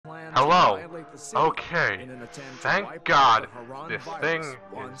Hello. Okay. Thank God this thing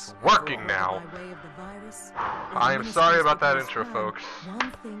is working now. I am sorry about that intro, folks.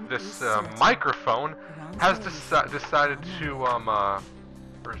 This microphone has decided to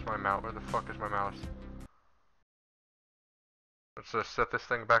where's my mouse? Where the fuck is my mouse? Let's just set this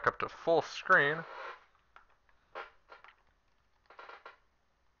thing back up to full screen.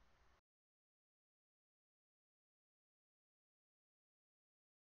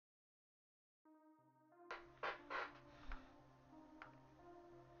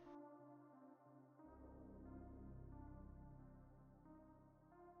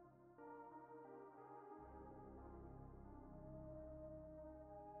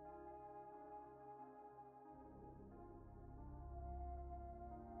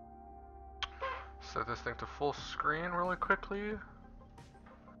 Set this thing to full screen really quickly.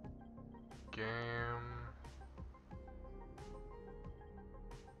 Game.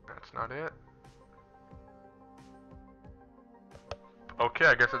 That's not it. Okay,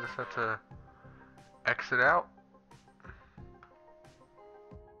 I guess I just have to exit out.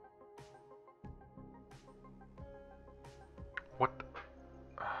 What the?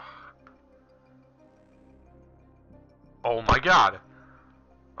 Oh my god!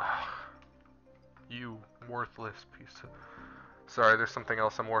 You worthless piece of... Sorry, there's something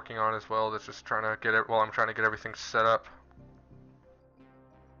else I'm working on as well that's just trying to get it while I'm trying to get everything set up.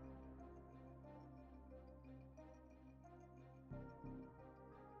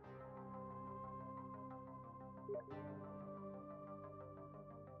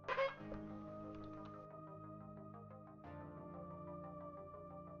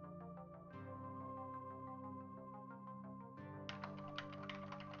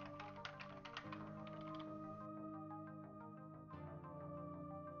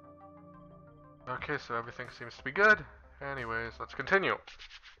 Okay, so everything seems to be good. Anyways, let's continue.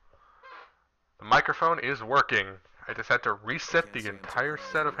 The microphone is working. I just had to reset the entire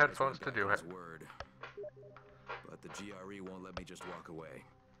set of headphones to do it. But the GRE won't let me just walk away.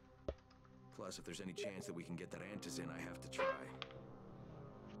 Plus, if there's any chance that we can get that Antis in, I have to try.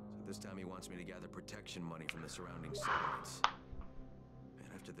 So this time he wants me to gather protection money from the surrounding settlements. And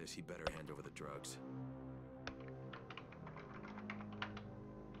after this, he better hand over the drugs.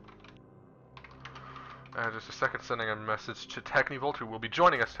 Just a second, sending a message to Technivolt, who will be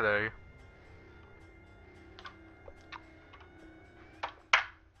joining us today.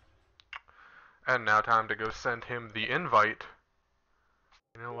 And now time to go send him the invite.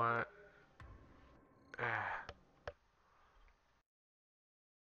 You know what?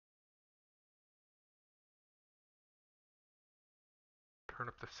 Turn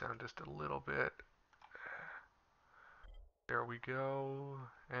up the sound just a little bit. There we go.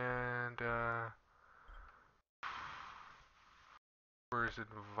 And where's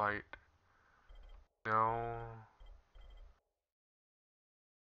invite? No.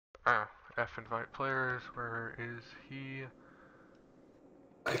 F invite players. Where is he?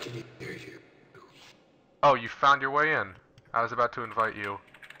 I can hear you. Oh, you found your way in. I was about to invite you.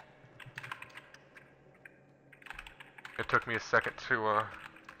 It took me a second to,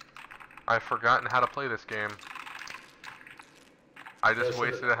 I've forgotten how to play this game. I just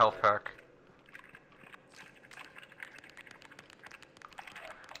wasted a health pack.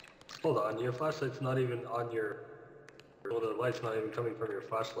 Hold on, your flashlight's not even on your... Well, the light's not even coming from your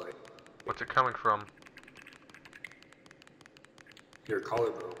flashlight. What's it coming from? Your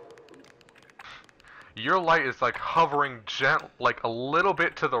collarbone. Your light is like hovering like a little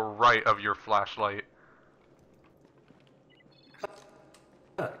bit to the right of your flashlight.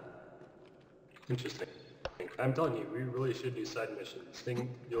 Interesting. I'm telling you, we really should do side missions.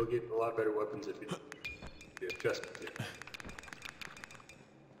 You'll get a lot better weapons if you trust me.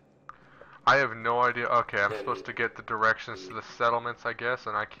 I have no idea. Okay, I'm supposed to get the directions to the settlements, I guess,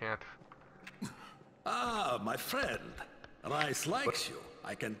 and I can't. Ah, my friend. Rice likes you,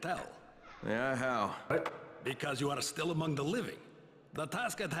 I can tell. Yeah, how? What? Because you are still among the living. The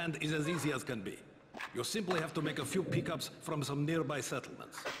task at hand is as easy as can be. You simply have to make a few pickups from some nearby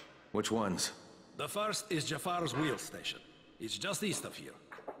settlements. Which ones? The first is Jafar's wheel station. It's just east of here.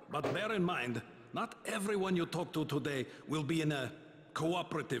 But bear in mind, not everyone you talk to today will be in a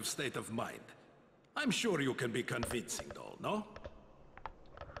cooperative state of mind. I'm sure you can be convincing though, no?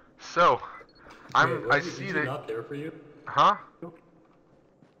 So, I Is see he that... not there for you? Huh?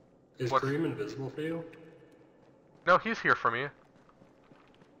 Is Kareem invisible for you? No, he's here for me.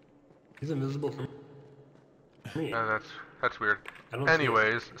 He's invisible for me. That's weird. I don't see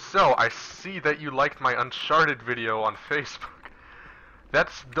Anyways, so I see that you liked my Uncharted video on Facebook.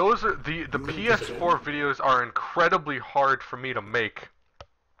 Those are the PS4 videos are incredibly hard for me to make.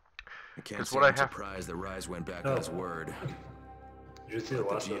 I can't Because say what I I'm have... surprised that Rise went back on his word. You should see the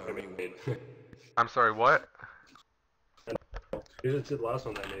last one I made. I'm sorry, what? You should see the last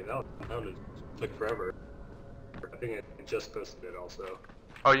one I made. That one took forever. I think I just posted it also.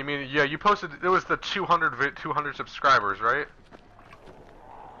 Oh, you mean, yeah, you posted, it was the 200 subscribers, right?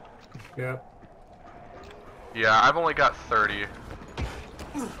 Yeah. Yeah, I've only got 30.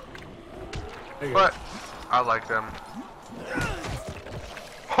 But, I like them.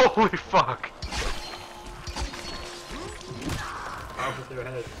 Holy fuck! Off with their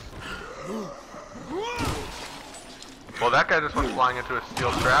heads. Well, that guy just went flying into a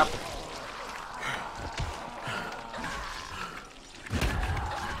steel trap.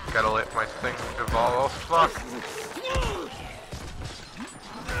 Gotta let my thing evolve. Oh, fuck!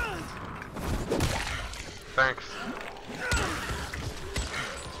 Thanks.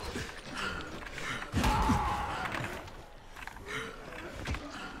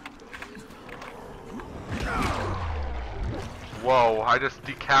 Whoa, I just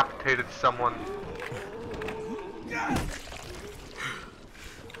decapitated someone.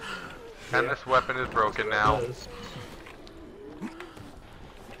 And this weapon is broken now.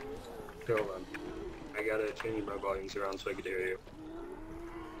 Hold on. I gotta change my volumes around so I can hear you.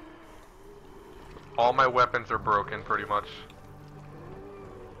 All my weapons are broken, pretty much.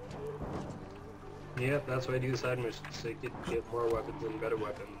 Yep, that's why I do the side missions, so you get more weapons and better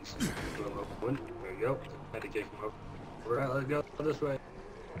weapons. There you go. Had to kick him up. Alright, let's go this way.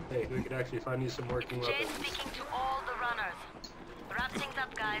 Hey, we could actually find you some working Jay's weapons. speaking to all the runners. Wrap things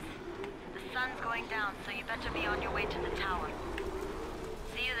up, guys. The sun's going down, so you better be on your way to the tower.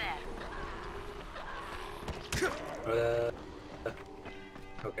 See you there.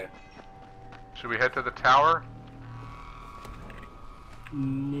 Okay. Should we head to the tower?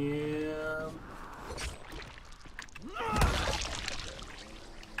 Yeah.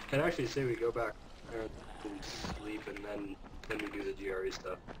 I'd actually say we go back there and sleep and then we do the GRE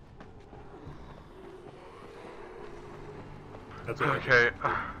stuff. That's what Okay.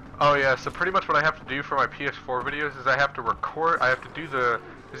 Oh yeah, so pretty much what I have to do for my PS4 videos is I have to record, I have to do the,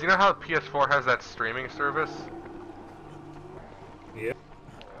 because you know how the PS4 has that streaming service? Yep.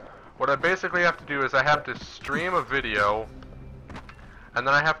 What I basically have to do is I have to stream a video, and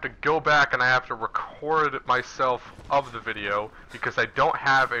then I have to go back and I have to record myself of the video, because I don't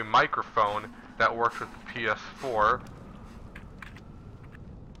have a microphone that works with the PS4.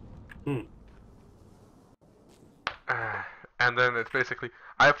 And then it's basically,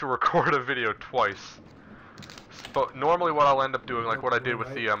 I have to record a video twice. But normally what I'll end up doing, like what I did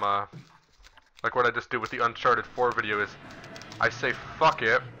with the, like what I just did with the Uncharted 4 video is, I say fuck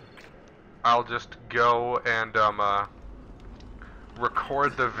it, I'll just go and,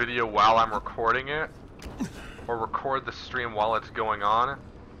 record the video while I'm recording it, or record the stream while it's going on.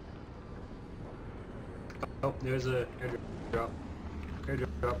 Oh, there's a airdrop.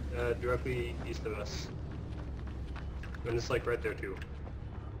 Airdrop, directly east of us. And it's like right there too.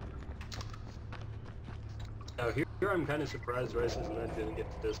 Now here I'm kind of surprised Rice and I didn't get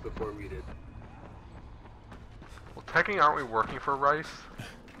to this before we did. Well, technically, aren't we working for Rice?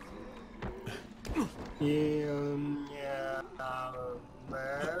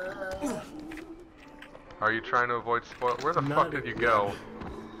 Are you trying to avoid spoil? Where the fuck did you go?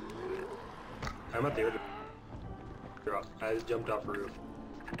 I'm at the airdrop. I just jumped off the roof.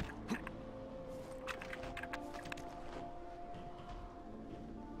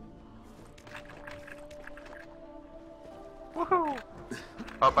 Woohoo!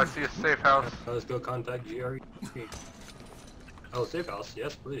 Up, I see a safe house. Let's go contact GRE. Oh, safe house?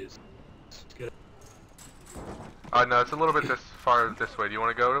 Yes, please. Let's get it. No, it's a little bit this far this way. Do you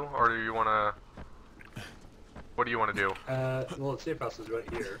want to go, or do you want to... What do you want to do? Well, the safe house is right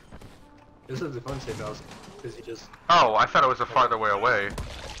here. This is a fun safe house, because you just... Oh, I thought it was a farther way away.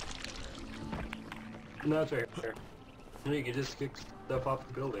 No, it's right here. You can just kick stuff off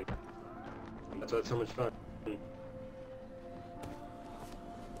the building. That's why it's so much fun.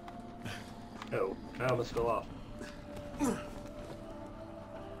 Oh, I almost fell off.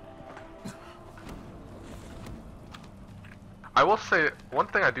 I will say, one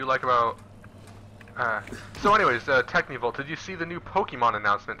thing I do like about... so anyways, Technivolt, did you see the new Pokemon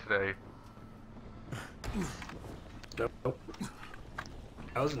announcement today? Nope.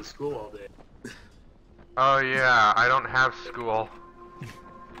 I was in school all day. Oh yeah, I don't have school.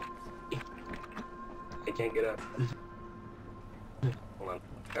 I can't get up. Hold on.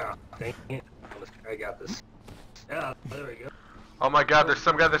 Ah, dang it. I got this. Yeah, there we go. Oh my god, there's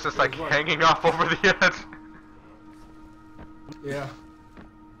some guy that's just like hanging off over the edge. Yeah.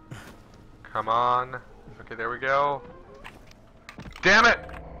 Come on. Okay, there we go. Damn it!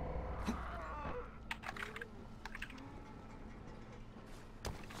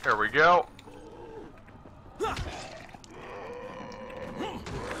 There we go.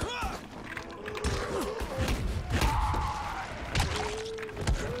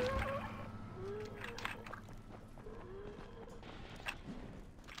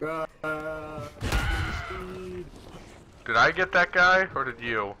 Did I get that guy, or did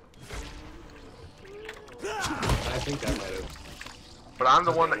you? I think I might have. But I'm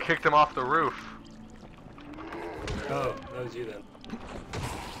the one that kicked him off the roof. Oh, that was you then.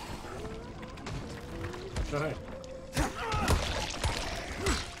 Oh, hey.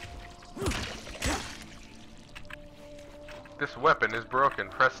 This weapon is broken.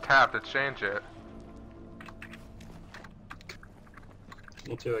 Press tab to change it.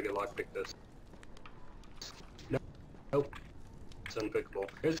 Let's see if I can lockpick this. No. Nope. It's unpickable.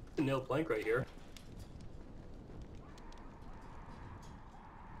 There's a nail plank right here.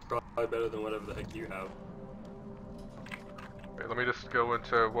 Probably better than whatever the heck you have. Okay, let me just go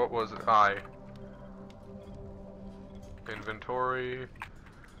into, what was it? I. Inventory.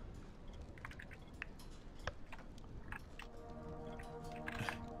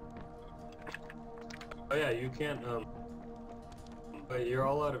 Oh yeah, you can't, but you're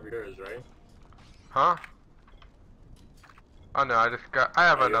all out of yours, right? Huh? Oh no, I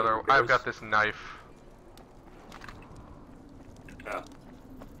have Oh, another, yeah, I've got this knife. Yeah.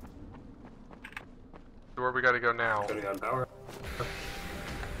 So where we gotta go now? Turning on power.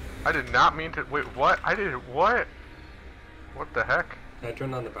 I did not mean to, wait, what? I did, what? What the heck? I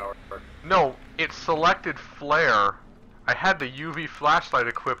turned on the power. No, it selected flare. I had the UV flashlight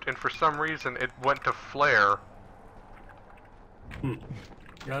equipped, and for some reason it went to flare.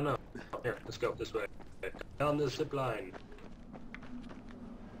 Yeah, no. Here, let's go this way. Down the zip line.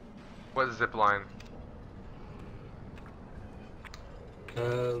 What zip line?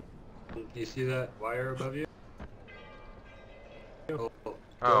 Do you see that wire above you? Go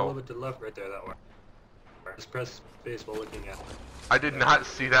a little bit to the left right there, that wire. Just press space while looking at it. I did not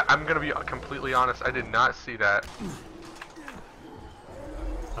see that. I'm gonna be completely honest, I did not see that.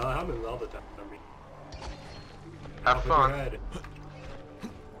 Happens all the time. I mean, Have off with your fun. head.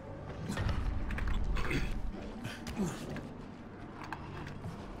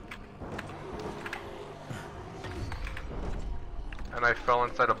 And I fell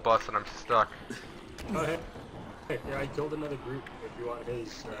inside a bus and I'm stuck. Oh, hey. Hey, yeah, I killed another group if you want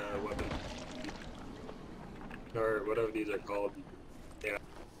his weapon. Or whatever these are called. Yeah.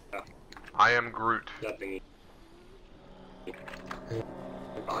 I am Groot. That thingy.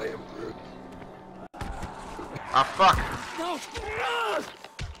 I am Groot. Ah, fuck!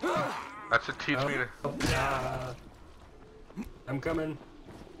 That should teach me to... I'm coming.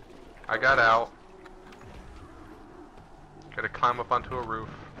 I got out. Gotta climb up onto a roof.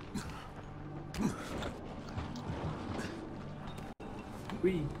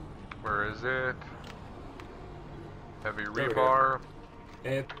 Whee. Where is it? Heavy Over rebar.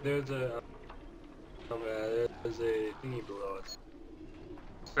 Hey, there's a thingy below us.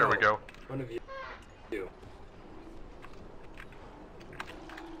 There we go. One of you.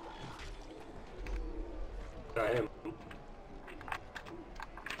 Got him.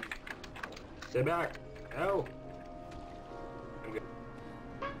 Stay back. Ow. I'm good.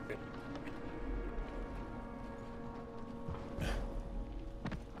 Okay.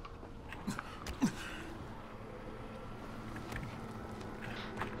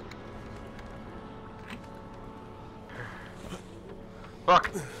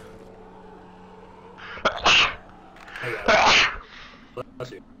 Fuck! I got it.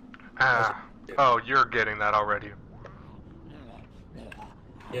 Bless you. Ah. Oh, you're getting that already.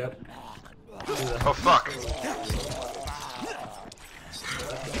 Yep. Oh, fuck!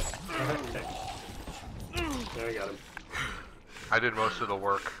 There, I got him. I did most of the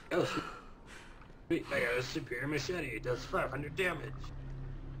work. Oh, sweet. I got a superior machete. It does 500 damage.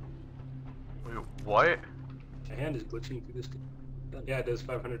 Wait, what? My hand is glitching through this. Yeah, it does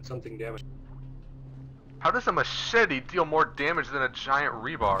 500 something damage. How does a machete deal more damage than a giant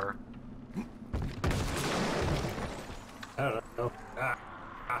rebar? I don't know. I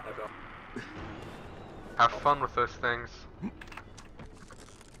fell. Have fun with those things.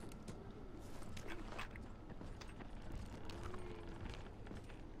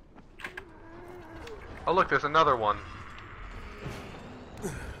 Oh look, there's another one.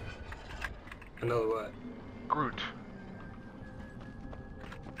 Another what? Groot.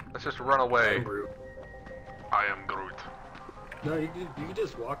 Let's just run away. I'm Groot. I am Groot. No, you can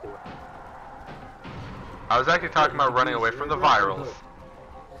just walk away. I was actually talking about running away from the virals.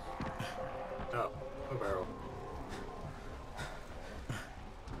 Oh, a viral.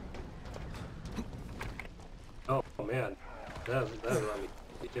 Oh man, that was on me.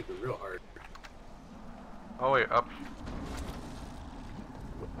 You take it real hard. Oh wait, up.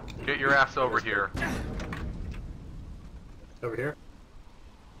 Get your ass over here. Over here?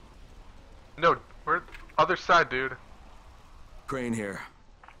 No, we're other side, dude. Crane here.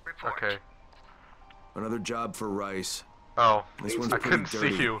 Okay. Another job for Rice. Oh, This one's I pretty couldn't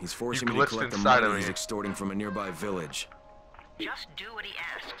dirty. see you. He's forcing You me to glitched collect the inside money of he's me. extorting from a nearby village. Just do what he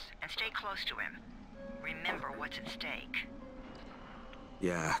asks and stay close to him. Remember what's at stake.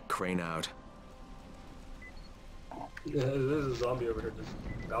 Yeah, Crane out. Yeah, there's a zombie over here just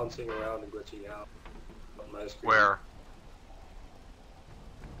bouncing around and glitching out on my screen. Where?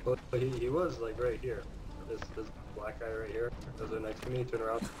 Well, he was like right here. This black guy right here. Those are next to me. Turn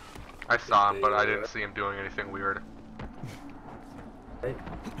around. I saw him, but I didn't see him doing anything weird. Right.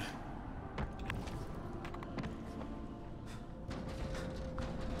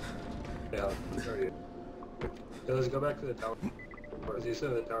 Yeah, sorry. So let's go back to the tower. Or as you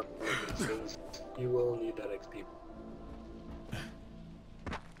said, the tower, since you will need that XP.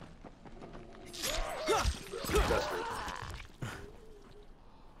 Trust me.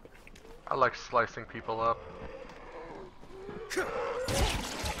 I like slicing people up.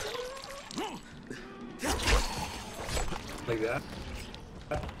 Like that.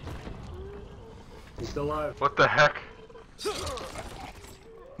 He's still alive. What the heck?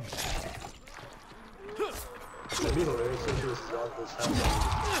 That'd be hilarious if this is all this happening.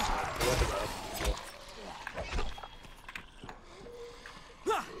 What about it?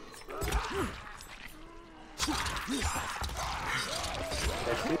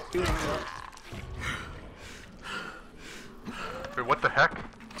 Wait, what the heck?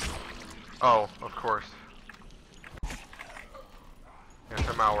 Oh, of course.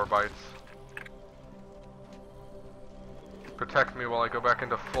 Anti-malware bites. Protect me while I go back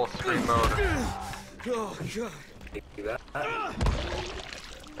into full screen mode. Oh, God. That.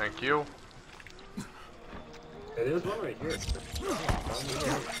 Thank you. Hey, there's one right here.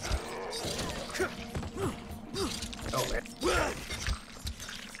 Oh, man.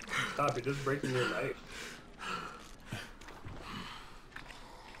 Stop, you're just breaking your knife.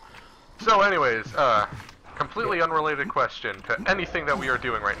 So anyways, completely unrelated question to anything that we are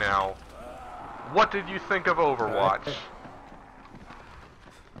doing right now. What did you think of Overwatch?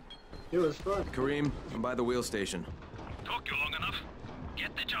 It was fun. Kareem, I'm by the wheel station. Took you long enough.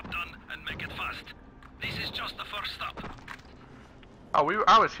 Get the job done and make it fast. This is just the first stop. Oh,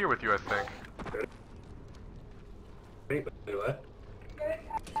 I was here with you, I think. Wait, what?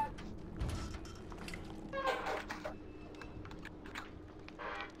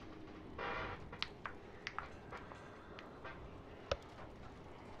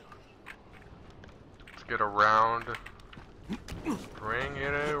 Let's get around. Bring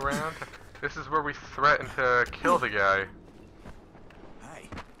it around. This is where we threaten to kill the guy. Hey,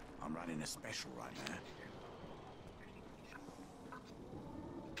 I'm running a special right now.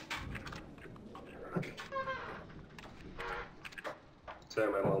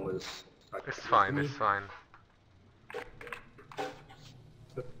 Sorry, my mom was... It's fine, it's fine.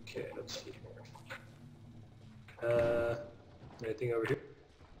 Okay, let's see here. Anything over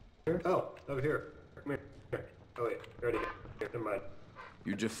here? Oh, over here. Come here. Oh wait, already here. Never mind.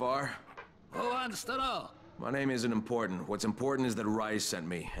 You Jafar? Who wants to know? My name isn't important. What's important is that Rice sent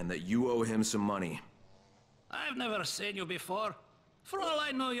me, and that you owe him some money. I've never seen you before. For all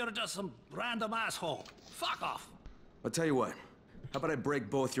I know, you're just some random asshole. Fuck off. I'll tell you what. How about I break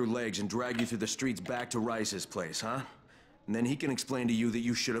both your legs and drag you through the streets back to Rice's place, huh? And then he can explain to you that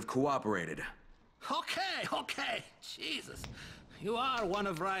you should have cooperated. Okay. Jesus. You are one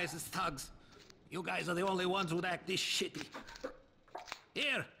of Rice's thugs. You guys are the only ones who'd act this shitty.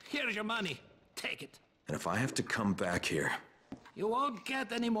 Here's your money. Take it. And if I have to come back here... You won't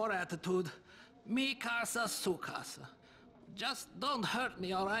get any more attitude. Mi casa, su casa. Just don't hurt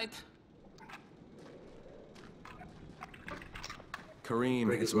me, all right? Kareem,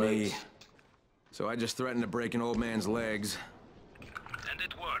 Break it's his me. legs. So I just threatened to break an old man's legs. And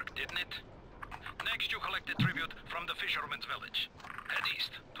it worked, didn't it? Next you collect the tribute from the fisherman's village. Head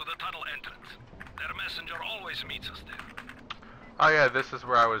east, to the tunnel entrance. Their messenger always meets us there. Oh yeah, this is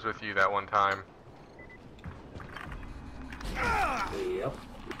where I was with you that one time. Yep.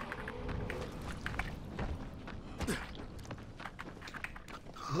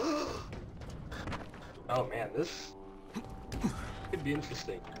 Oh man, this could be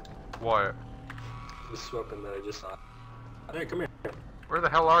interesting. What? This weapon that I just saw. Hey, come here. Where the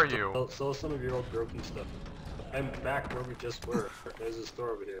hell are you? Sell some of your old broken stuff. I'm back where we just were. There's a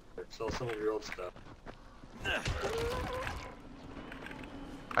store over here. Sell some of your old stuff.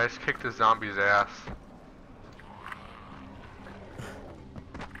 I just kicked a zombie's ass.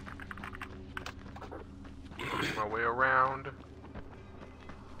 my way around.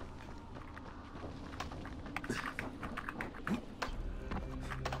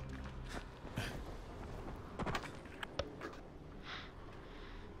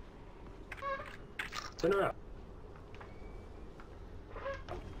 Turn around.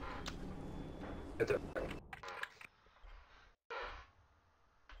 Right there.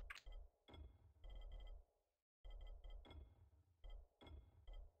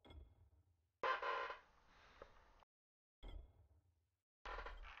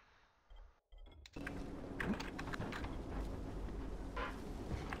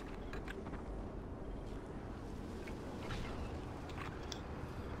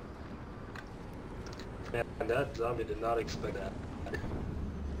 Man, that zombie did not expect that.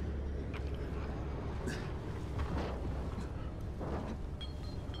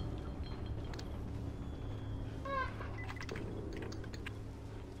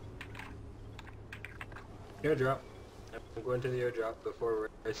 Airdrop. I'm going to the airdrop before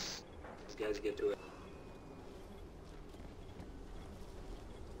these guys get to it.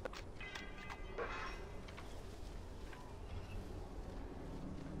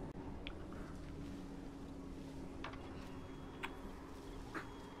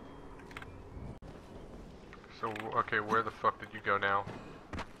 So, okay, where the fuck did you go now?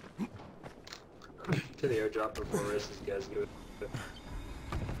 To the airdrop before these guys get it.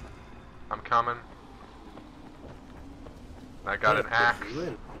 I'm coming. I got an axe.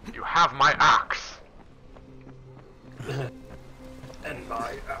 You You have my axe! and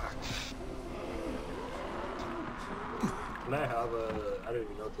my axe. Can I have a... I don't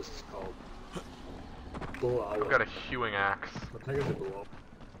even know what this is called. I've got a hewing axe. What the heck is it below?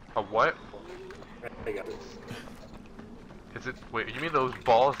 A what? I got this. Is it... Wait, you mean those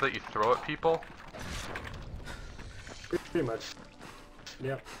balls that you throw at people? Pretty much.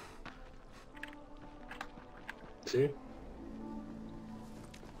 Yep. See?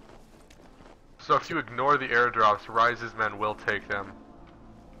 So if you ignore the airdrops, Rise's men will take them.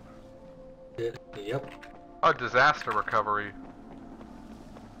 Yep. A disaster recovery.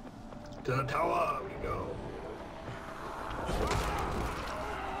 To the tower we go.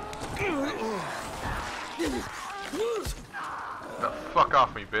 The fuck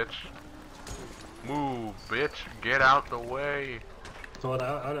off me, bitch. Move, bitch. Get out the way. So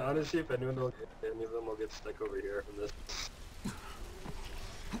honestly, if any of them will get stuck over here from this.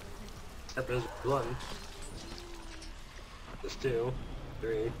 Yep, there's one. There's 2,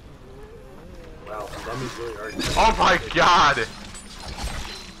 3. Wow, zombies really are. Oh my god!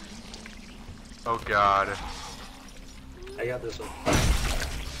 Oh god. I got this one.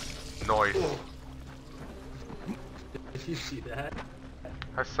 Noise. Oh. Did you see that?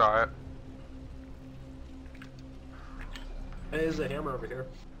 I saw it. Hey, there's a hammer over here.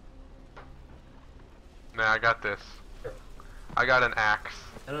 Nah, I got this. Here. I got an axe.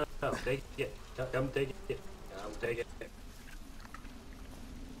 No, take it. Come take it. Come take it.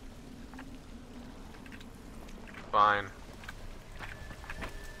 Fine.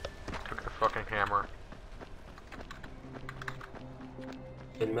 Took the fucking hammer.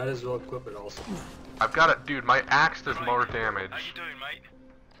 And might as well equip it also. I've got it, dude. My axe does more damage. How you doing, mate?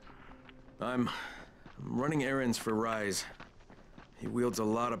 I'm running errands for Rise. He wields a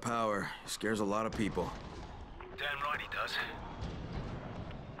lot of power, scares a lot of people. Damn right he does.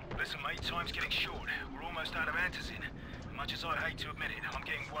 Listen, mate, time's getting short. We're almost out of antizin. Much as I hate to admit it, I'm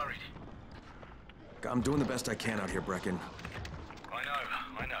getting worried. I'm doing the best I can out here, Brecken. I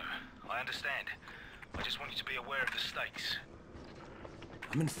know. I understand. I just want you to be aware of the stakes.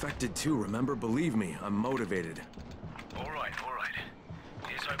 I'm infected too, remember? Believe me, I'm motivated. All right.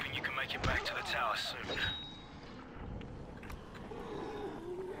 Here's hoping you can make it back to the tower soon.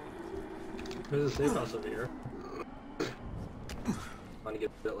 There's a safe house over here. Want to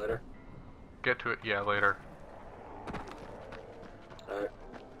get to it later? Get to it, yeah, later. Alright.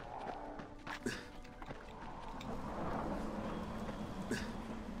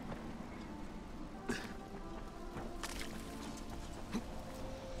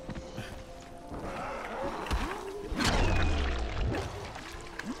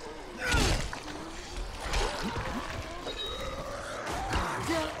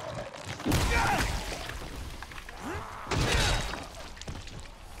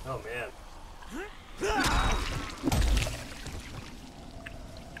 Oh man.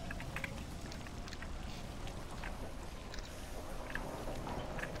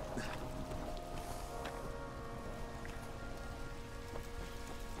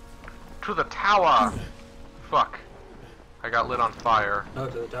 To the tower! Fuck. I got lit on fire. Oh,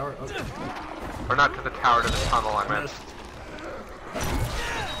 to the tower? Okay. Or not to the tower, to the tunnel, I meant.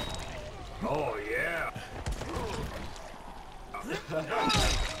 Oh yeah.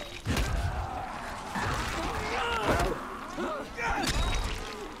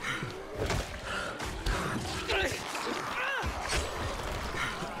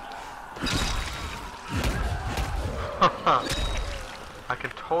 I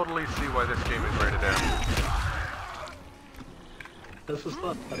can totally see why this game is rated M. This was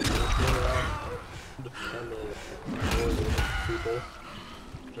fun. And the people.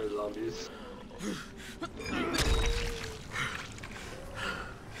 Or zombies.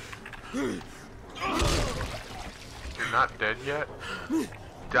 You're not dead yet?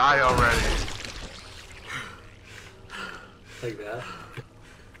 Die already. Like that.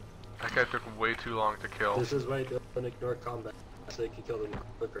 That guy took way too long to kill. This is why you don't ignore combat, so you can kill them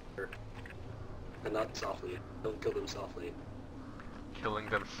quicker. And not softly. Don't kill them softly. Killing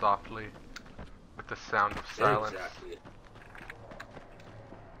them softly. With the sound of silence. Exactly.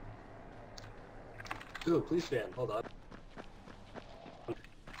 Ooh, police van, hold on.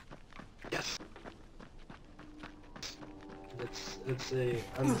 Yes! It's a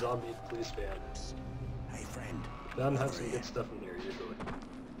unzombied police van. Hey, friend. Down have some good stuff in here, usually.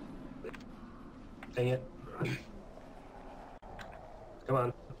 Dang it. Come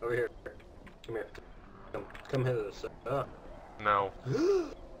on, over here. Come here. Come hit us. No.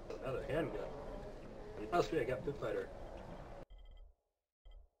 Another handgun. And plus, I got Pit Fighter.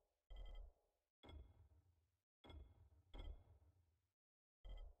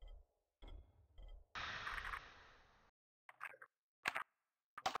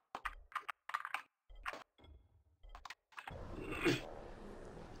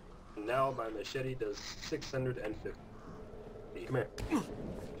 Now my machete does 650. Come here.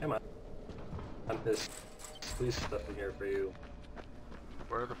 Come on. There's police stuff in here for you.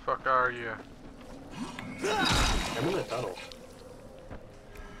 Where the fuck are you? I'm in the tunnel.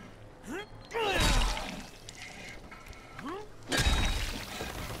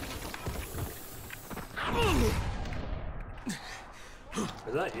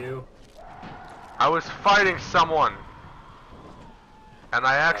 Is that you? I was fighting someone! And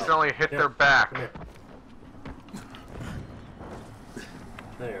I accidentally hit their back. Come here.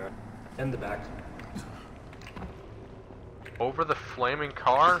 There you are. In the back. Over the flaming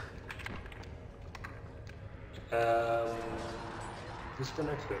car? Just go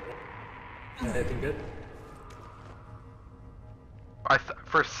next to it. Anything good?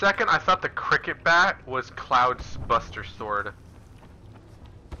 For a second, I thought the cricket bat was Cloud's Buster Sword.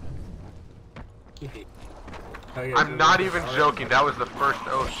 I'm not even joking, that was the first,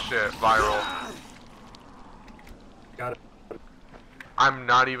 oh shit, viral. Got it. I'm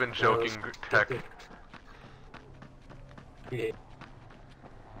not even joking, Tech. Yeah.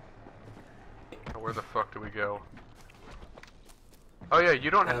 Where the fuck do we go? Oh yeah,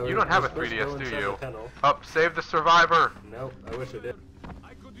 you don't have a 3DS, do you? Up, save the survivor! Nope, I wish I did.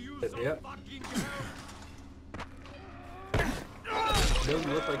 Yep.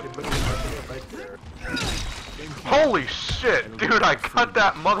 Doesn't look like you're putting much in a fight there. Holy shit, dude, I cut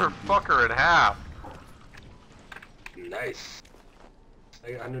that motherfucker in half! Nice.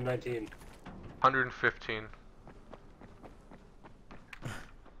 I got 119. 115.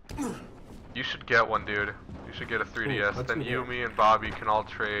 You should get one, dude. You should get a 3DS. Ooh, then you, me, and Bobby can all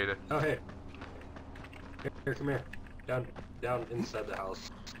trade. Oh, hey. Here, come here. Down inside the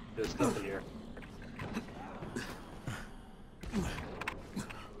house. There's stuff in here.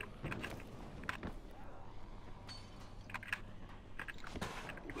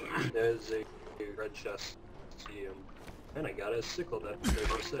 There's a red chest. See him. And I got a sickle that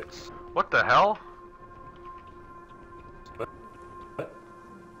there's 6. What the hell? What?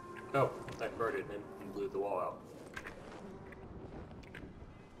 Oh, I farted and blew the wall out.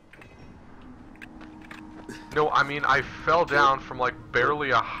 No, I mean I fell down from like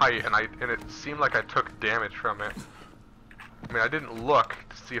barely a height, and it seemed like I took damage from it. I mean I didn't look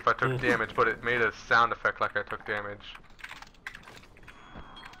to see if I took damage, but it made a sound effect like I took damage.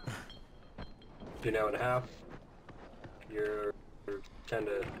 2.5. You're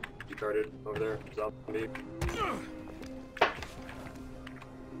kinda retarded over there, zombie.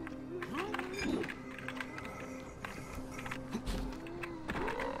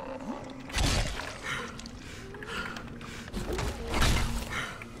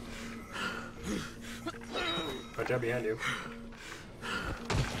 Watch out behind you.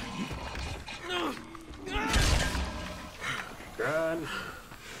 Run!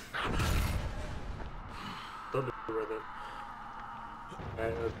 They'll do with it.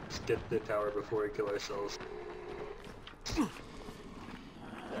 Alright, let's get the tower before we kill ourselves.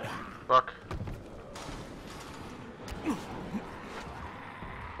 Fuck.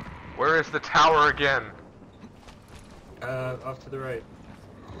 Where is the tower again? Off to the right.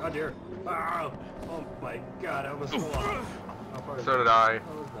 Oh dear. Oh my god, I almost fell off. How far is So it? did I, Oh,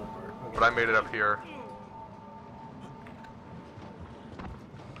 it's not far. Okay. but I made it up here.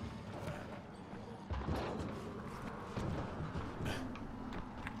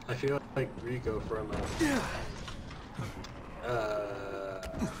 I feel like Rico from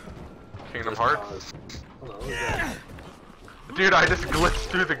Kingdom Just Hearts? Pause. Hold on, what was that? Dude, I just glitched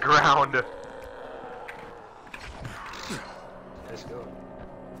through the ground. Nice go.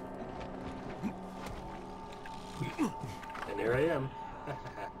 And here I am.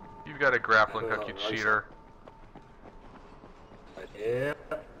 You've got a grappling hook, you Well, cheater. Yeah.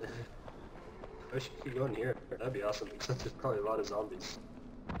 I wish you could go in here. That'd be awesome, except there's probably a lot of zombies.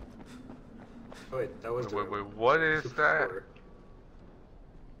 Oh wait, that was the... Wait, what is that? floor.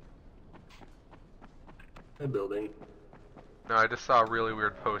 A building. No, I just saw a really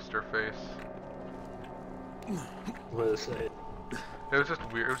weird poster face. What did it say? It was just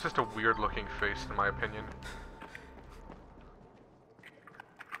weird. It was just a weird looking face, in my opinion.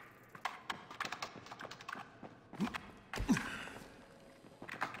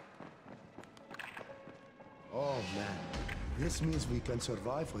 Oh man, this means we can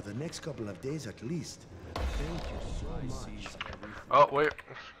survive for the next couple of days at least. Thank you so much. Oh, wait.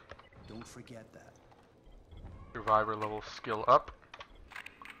 Don't forget that. Survivor level skill up.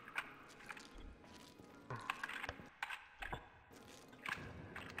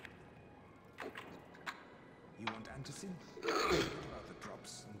 You want Anderson? About the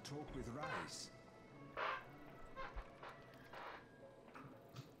drops and talk with Rice.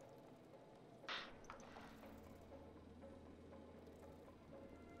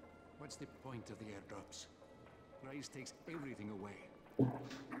 What's the point of the airdrops? Rice takes everything away.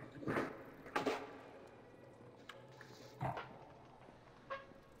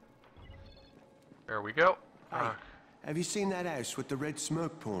 There we go. Hey, have you seen that house with the red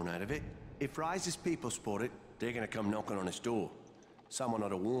smoke pouring out of it? If Rise's people spot it, they're gonna come knocking on his door. Someone ought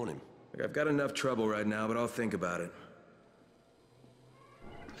to warn him. Look, I've got enough trouble right now, but I'll think about it.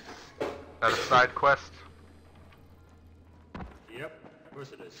 That's a side quest. Yep, of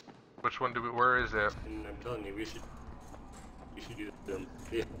course it is. Which one do we? Where is it? And I'm telling you, we should do them.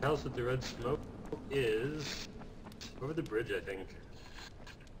 The house with the red smoke is over the bridge, I think.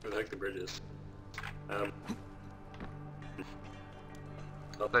 Where the heck the bridge is.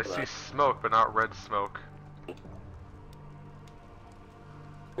 I see smoke, but not red smoke.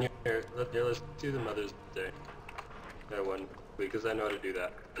 Here, let's do the Mother's Day. That one, because I know how to do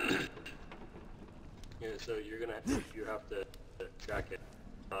that. Yeah, so you have to track it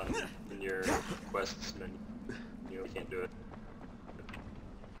in your quests menu. You can't do it.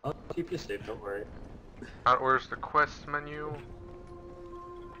 I'll keep you safe, don't worry. Where's the quest menu?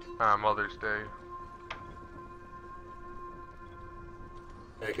 Mother's Day.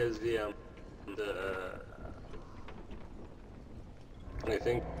 Yeah, because I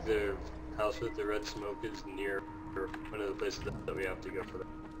think the house with the red smoke is near one of the places that we have to go for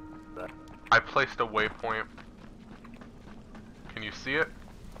that. I placed a waypoint. Can you see it?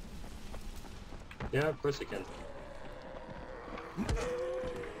 Yeah, of course you can.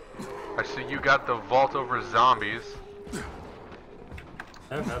 I see you got the vault over zombies.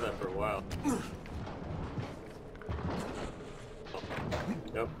 I haven't had that for a while.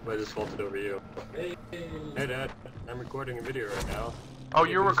 Nope, I just vaulted over you. Hey Dad, I'm recording a video right now. Oh,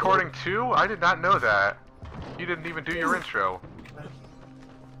 you're recording too? I did not know that. You didn't even do your intro.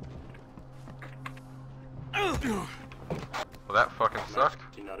 Well, that fucking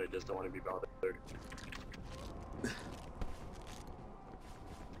sucked. You know, I just don't want to be bothered.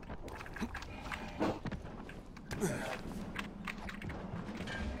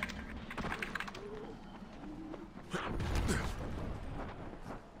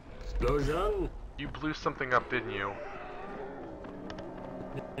 Explosion! You blew something up, didn't you?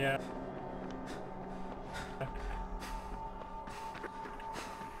 Yeah.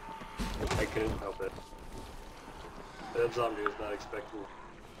 I couldn't help it. That zombie was not expecting.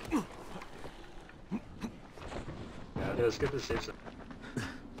 Yeah, let's get the safe zone.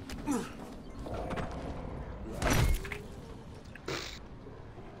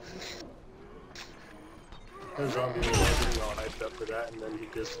 The zombie was getting all hyped up for that, and then he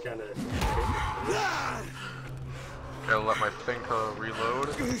just kind of. Gotta let my thing reload.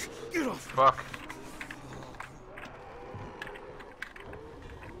 Fuck.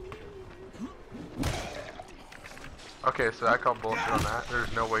 Okay, so I call bullshit on that.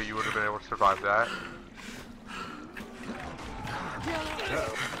 There's no way you would have been able to survive that.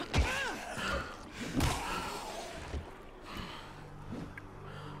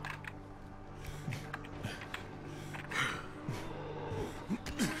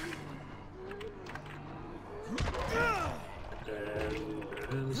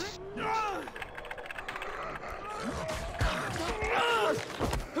 is.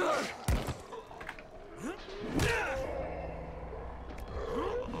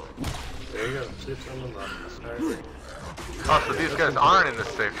 There you go, safe zone unlocked. Alright. Oh, so these guys aren't in the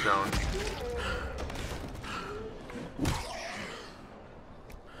safe zone.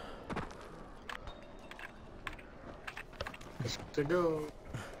 To go.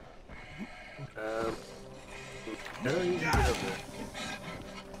 No, you can get up there.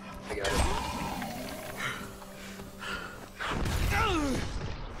 I got it.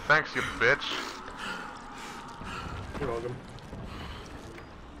 Thanks, you bitch. You're welcome.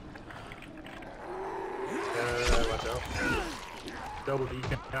 Watch out. Double D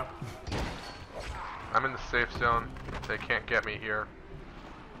cap. I'm in the safe zone. They can't get me here.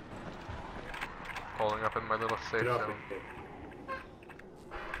 Pulling up in my little safe zone.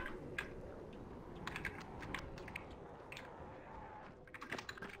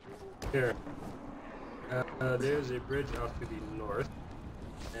 Here. There's a bridge off to the north,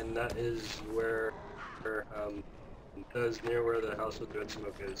 and that is where, that is near where the house with red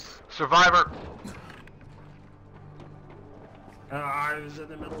smoke is. Survivor! I was in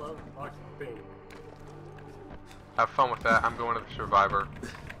the middle of occupying. Have fun with that. I'm going to the survivor.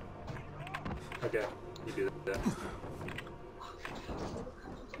 Okay, you do that.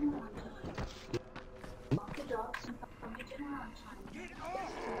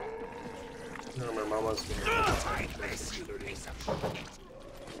 No, my mom wants to hear.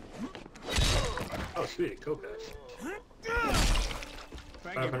 Oh, sweet, Kopesh.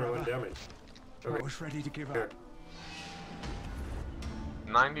 501 damage. Okay. I was ready to give up. Here.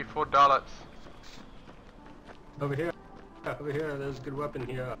 $94. Over here. Over here, there's a good weapon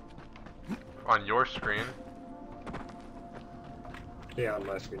here. On your screen? Yeah, on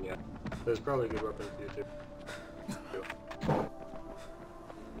my screen, yeah. There's probably a good weapon for you too.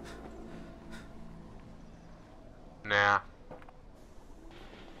 Nah.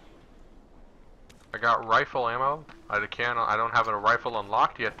 I got rifle ammo. I don't have a rifle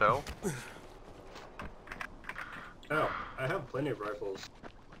unlocked yet though. Oh, I have plenty of rifles.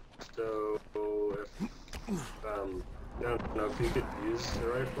 So if I don't know if you could use the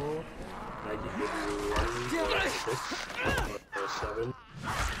rifle, I could give you 1 or 6 or 7.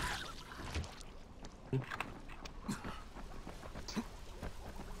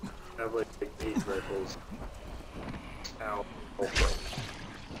 I have like 8 rifles. Ow. Oh.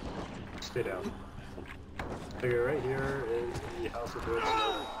 Stay down. Okay, right here is the House of Red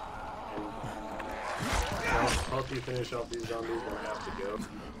Smoke. And after you finish off these zombies, then I have to go.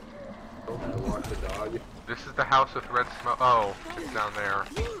 And walk the dog. This is the house with red smoke. Oh, it's down there.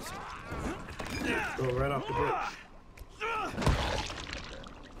 Go right off the bridge.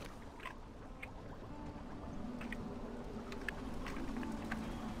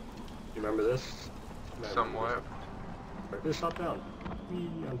 You remember this? Somewhat. Just hop down. Whee,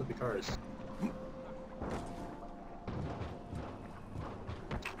 onto the cars.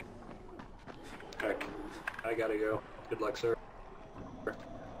 Okay, I gotta go. Good luck, sir.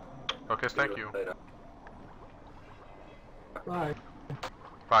 Okay, thank you. Later. Bye.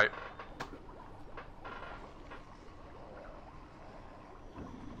 Bye.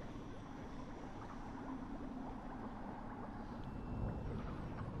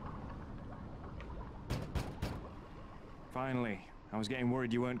 Finally. I was getting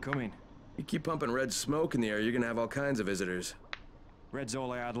worried you weren't coming. You keep pumping red smoke in the air, you're gonna have all kinds of visitors. Red's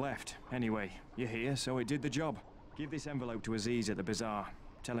all I had left. Anyway, you're here, so it did the job. Give this envelope to Aziz at the bazaar.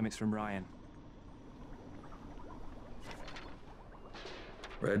 Tell him it's from Ryan.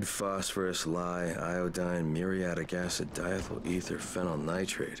 Red phosphorus, lye, iodine, muriatic acid, diethyl ether, phenyl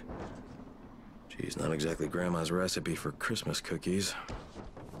nitrate. Geez, not exactly Grandma's recipe for Christmas cookies.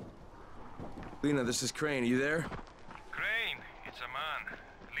 Lena, this is Crane. Are you there? Crane, it's a man.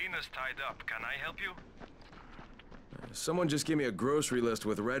 Lena's tied up. Can I help you? Someone just gave me a grocery list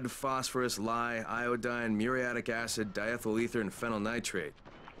with red phosphorus, lye, iodine, muriatic acid, diethyl ether, and phenyl nitrate.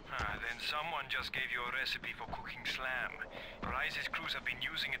 Then someone just gave you a recipe for cooking slam. Rise's crews have been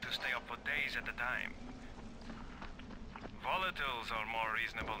using it to stay up for days at a time. Volatiles are more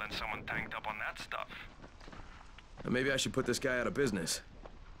reasonable than someone tanked up on that stuff. Maybe I should put this guy out of business.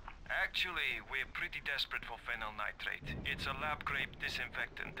 Actually, we're pretty desperate for phenyl nitrate. It's a lab-grade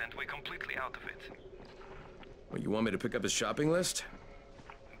disinfectant, and we're completely out of it. Well, you want me to pick up his shopping list?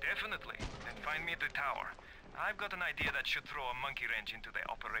 Definitely. And find me at the tower. I've got an idea that should throw a monkey wrench into their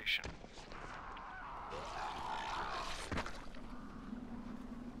operation.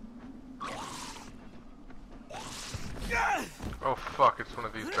 Oh fuck, it's one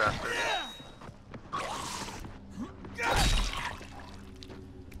of these bastards.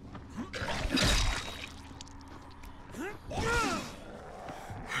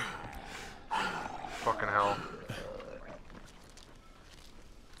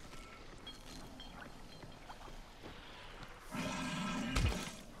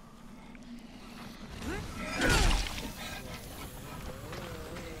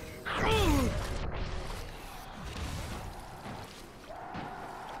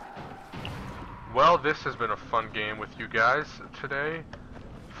 this has been a fun game with you guys today.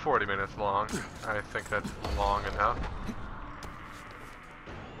 40 minutes long. I think that's long enough.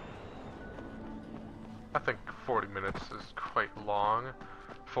 I think 40 minutes is quite long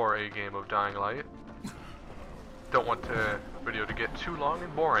for a game of Dying Light. Don't want the video to get too long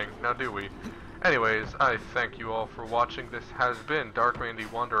and boring, now do we? Anyways, I thank you all for watching. This has been Darkmane the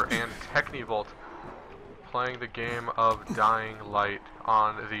Wonder and Technivolt playing the game of Dying Light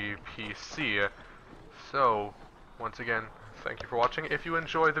on the PC. So, once again, thank you for watching. If you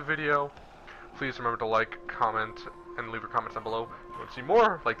enjoyed the video, please remember to like, comment, and leave your comments down below. If you want to see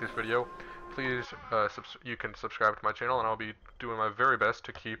more like this video, please, you can subscribe to my channel, and I'll be doing my very best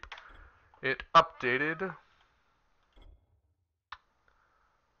to keep it updated.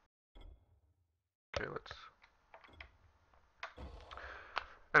 Okay, let's...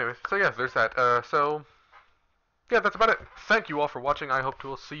 Anyways, so yeah, there's that. So, yeah, that's about it. Thank you all for watching. I hope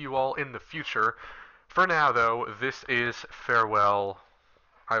to see you all in the future. For now, though, this is farewell.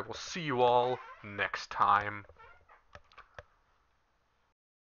 I will see you all next time.